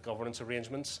paid to the governance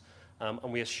arrangements,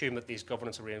 and we assume that these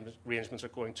governance arrangements are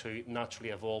going to naturally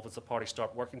evolve as the parties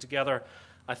start working together.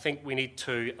 I think we need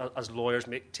to, as lawyers,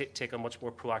 take a much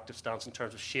more proactive stance in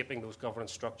terms of shaping those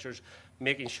governance structures,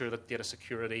 making sure that data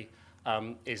security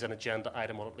is an agenda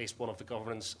item on at least one of the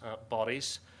governance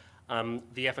bodies.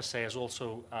 The FSA is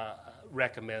also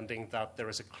recommending that there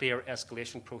is a clear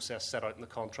escalation process set out in the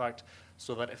contract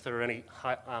so that if there are any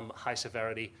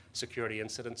high-severity security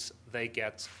incidents, they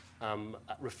get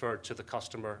referred to the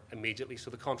customer immediately. So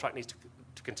the contract needs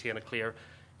to contain a clear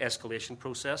escalation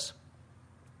process.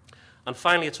 And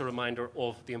finally, it's a reminder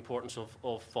of the importance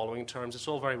of following terms. It's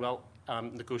all very well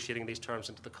negotiating these terms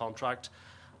into the contract,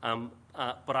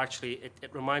 but actually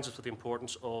it reminds us of the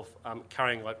importance of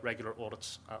carrying out regular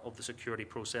audits of the security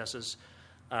processes,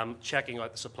 checking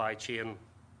out the supply chain,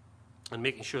 and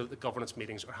making sure that the governance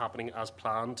meetings are happening as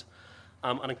planned.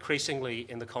 And increasingly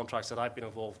in the contracts that I've been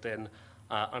involved in,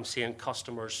 I'm seeing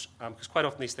customers, because quite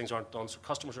often these things aren't done, so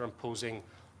customers are imposing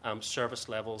service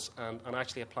levels and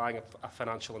actually applying a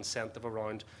financial incentive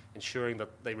around ensuring that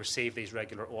they receive these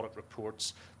regular audit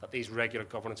reports, that these regular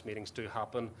governance meetings do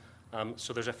happen.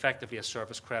 So there's effectively a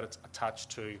service credit attached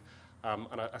to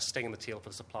and a sting in the tail for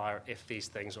the supplier if these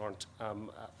things aren't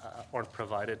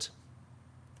provided.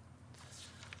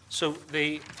 So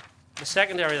the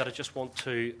second area that I just want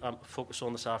to focus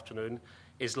on this afternoon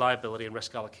is liability and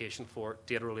risk allocation for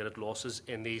data-related losses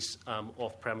in these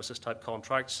off-premises type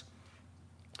contracts.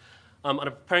 And in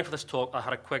preparing for this talk, I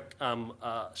had a quick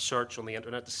search on the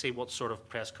internet to see what sort of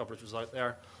press coverage was out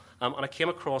there. And I came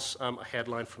across a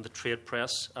headline from the trade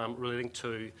press relating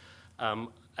to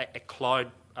a cloud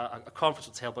a conference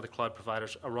was held by the cloud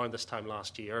providers around this time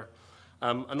last year.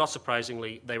 And not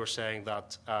surprisingly, they were saying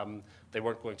that they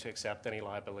weren't going to accept any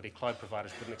liability. Cloud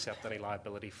providers wouldn't accept any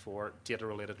liability for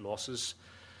data-related losses.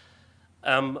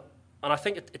 And I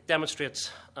think it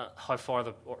demonstrates how far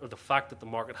the fact that the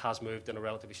market has moved in a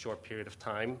relatively short period of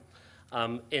time,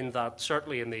 in that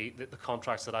certainly in the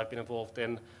contracts that I've been involved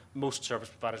in, most service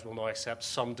providers will now accept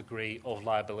some degree of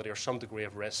liability or some degree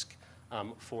of risk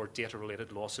for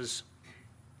data-related losses.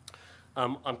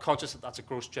 I'm conscious that that's a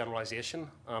gross generalisation,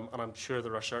 and I'm sure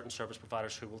there are certain service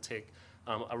providers who will take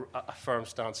a firm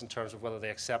stance in terms of whether they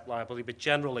accept liability, but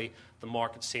generally the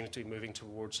market seems to be moving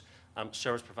towards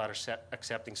service providers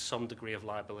accepting some degree of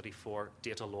liability for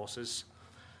data losses.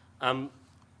 I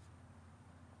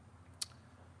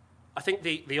think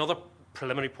the other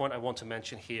preliminary point I want to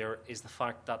mention here is the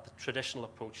fact that the traditional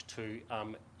approach to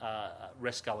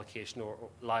risk allocation or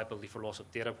liability for loss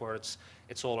of data, where it's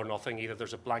all or nothing, either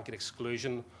there's a blanket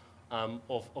exclusion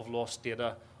of lost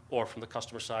data, or from the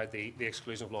customer side, the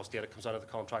exclusion of lost data comes out of the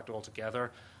contract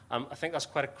altogether. I think that's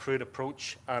quite a crude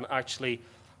approach, and actually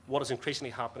what is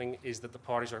increasingly happening is that the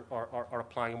parties are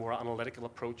applying a more analytical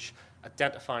approach,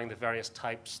 identifying the various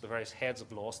types, the various heads of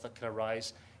loss that can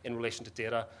arise in relation to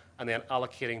data, and then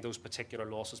allocating those particular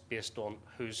losses based on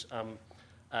who's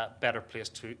better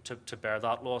placed to bear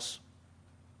that loss.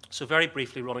 So very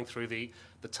briefly running through the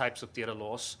types of data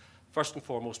loss. First and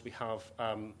foremost, we have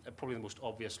probably the most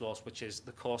obvious loss, which is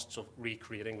the costs of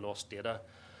recreating lost data.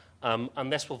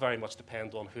 And this will very much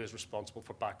depend on who is responsible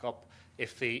for backup.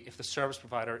 If the service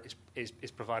provider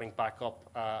is providing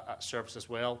backup service as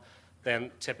well,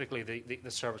 then typically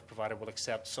the service provider will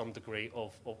accept some degree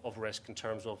of risk in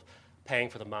terms of paying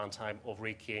for the man time of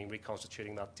rekeying,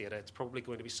 reconstituting that data. It's probably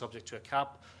going to be subject to a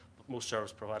cap, but most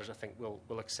service providers, I think,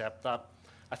 will accept that.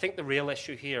 I think the real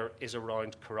issue here is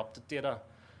around corrupted data.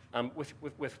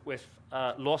 With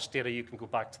lost data, you can go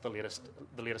back to the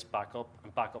latest backup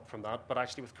and back up from that. But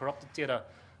actually, with corrupted data,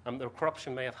 the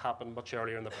corruption may have happened much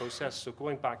earlier in the process. So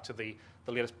going back to the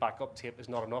latest backup tape is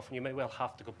not enough, and you may well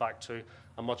have to go back to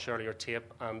a much earlier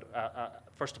tape and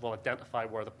first of all identify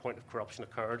where the point of corruption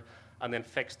occurred, and then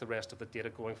fix the rest of the data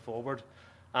going forward.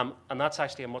 And that's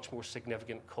actually a much more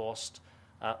significant cost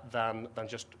than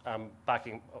just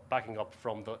backing up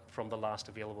from the last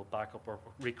available backup, or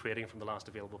recreating from the last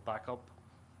available backup.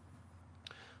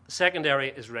 The second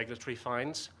area is regulatory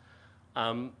fines.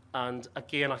 And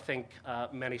again, I think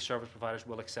many service providers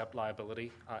will accept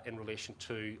liability in relation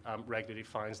to regulatory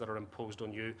fines that are imposed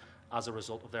on you as a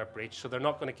result of their breach. So they're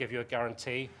not going to give you a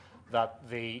guarantee that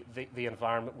the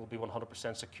environment will be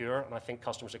 100% secure, and I think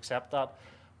customers accept that.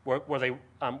 Where they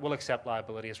will accept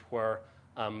liability is where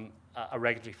a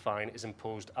regulatory fine is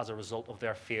imposed as a result of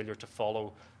their failure to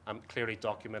follow clearly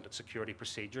documented security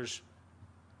procedures.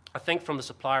 I think from the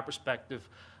supplier perspective,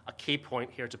 a key point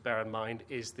here to bear in mind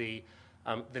is the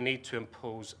need to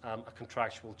impose a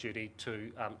contractual duty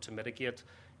to mitigate.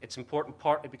 It's important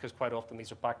partly because quite often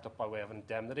these are backed up by way of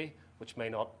indemnity, which may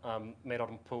not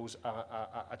impose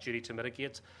a duty to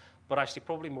mitigate. But actually,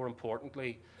 probably more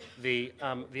importantly, the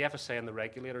FSA and the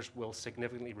regulators will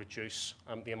significantly reduce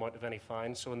the amount of any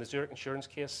fine. So in the Zurich Insurance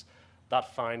case,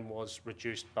 that fine was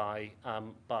reduced by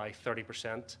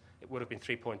 30%. It would have been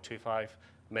 3.25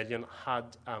 million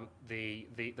had the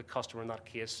customer in that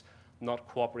case not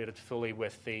cooperated fully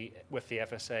with the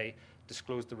FSA,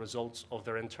 disclosed the results of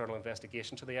their internal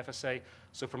investigation to the FSA.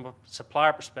 So from a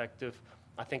supplier perspective,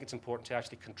 I think it's important to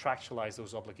actually contractualize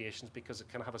those obligations, because it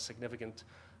can have a significant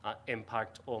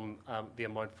impact on the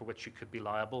amount for which you could be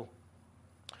liable.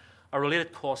 A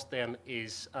related cost then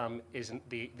is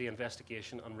the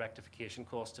investigation and rectification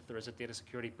cost if there is a data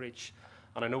security breach.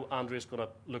 And I know Andrew is going to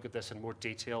look at this in more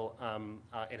detail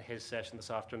in his session this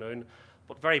afternoon.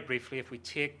 But very briefly, if we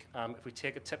take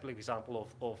a typical example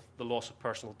of the loss of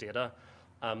personal data,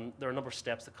 there are a number of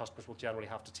steps that customers will generally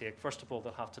have to take. First of all,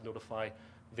 they'll have to notify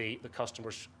the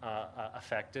customers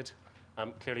affected.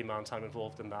 Clearly, man time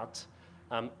involved in that.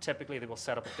 Typically, they will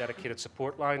set up a dedicated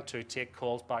support line to take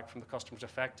calls back from the customers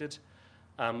affected.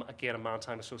 Again, a man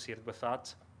time associated with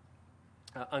that.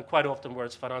 And quite often, where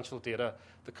it's financial data,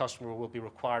 the customer will be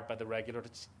required by the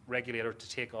regulator to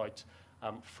take out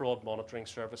fraud monitoring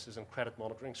services and credit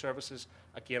monitoring services.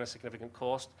 Again, a significant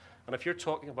cost. And if you're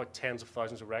talking about tens of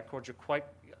thousands of records, you're quite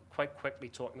quickly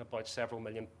talking about several £1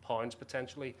 million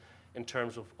potentially in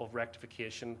terms of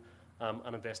rectification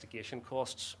and investigation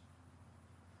costs.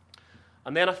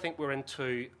 And then I think we're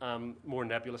into more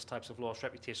nebulous types of loss,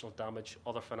 reputational damage,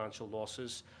 other financial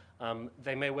losses.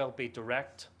 They may well be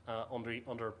direct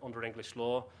under English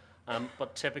law,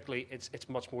 but typically it's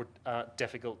much more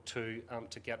difficult to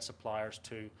get suppliers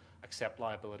to accept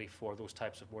liability for those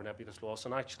types of more nebulous loss.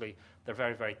 And actually, they're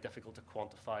very, very difficult to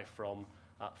quantify from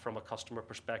a customer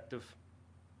perspective.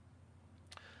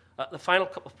 The final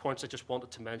couple of points I just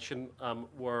wanted to mention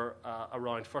were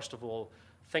around, first of all,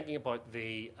 thinking about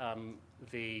the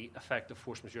effect of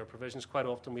force majeure provisions. Quite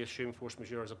often we assume force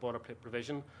majeure is a boilerplate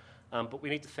provision, but we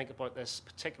need to think about this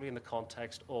particularly in the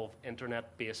context of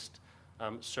internet-based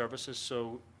services.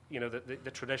 So,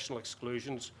 the traditional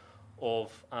exclusions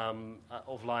of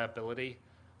liability,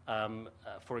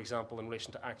 for example, in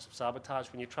relation to acts of sabotage,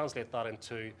 when you translate that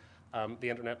into the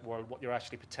internet world, what you're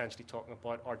actually potentially talking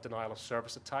about are denial of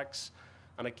service attacks.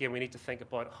 And again, we need to think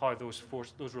about how those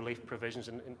relief provisions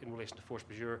in relation to force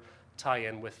majeure tie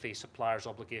in with the supplier's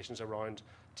obligations around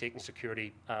taking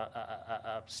security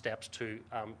steps to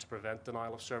prevent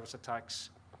denial of service attacks.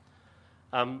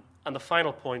 And the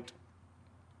final point,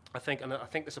 I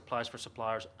think this applies for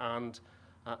suppliers and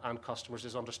customers,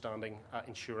 is understanding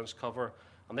insurance cover.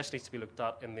 And this needs to be looked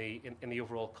at in the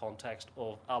overall context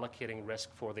of allocating risk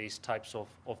for these types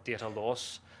of data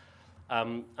loss.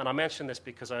 And I mention this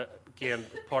because, again,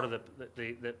 part of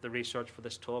the research for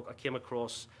this talk, I came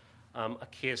across a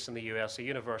case in the US, a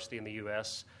university in the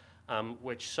US,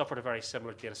 which suffered a very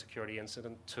similar data security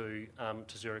incident to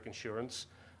Zurich Insurance.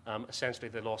 Essentially,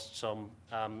 they lost some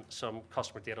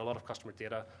customer data, a lot of customer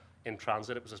data in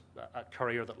transit. It was a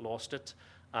courier that lost it.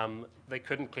 They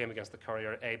couldn't claim against the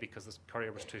courier, A, because the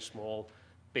courier was too small,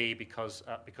 B, because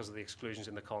of the exclusions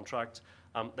in the contract.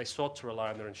 They sought to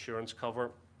rely on their insurance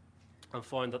cover and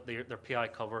found that their PI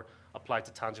cover applied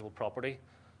to tangible property,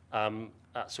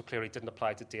 so clearly didn't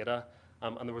apply to data.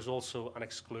 And there was also an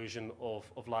exclusion of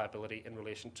liability in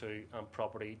relation to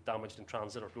property damaged in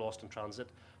transit or lost in transit,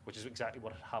 which is exactly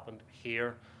what had happened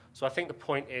here. So I think the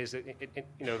point is that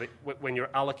that when you're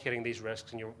allocating these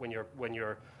risks and when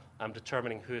you're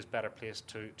determining who is better placed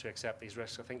to accept these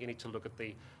risks, I think you need to look at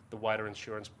the wider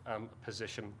insurance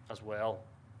position as well.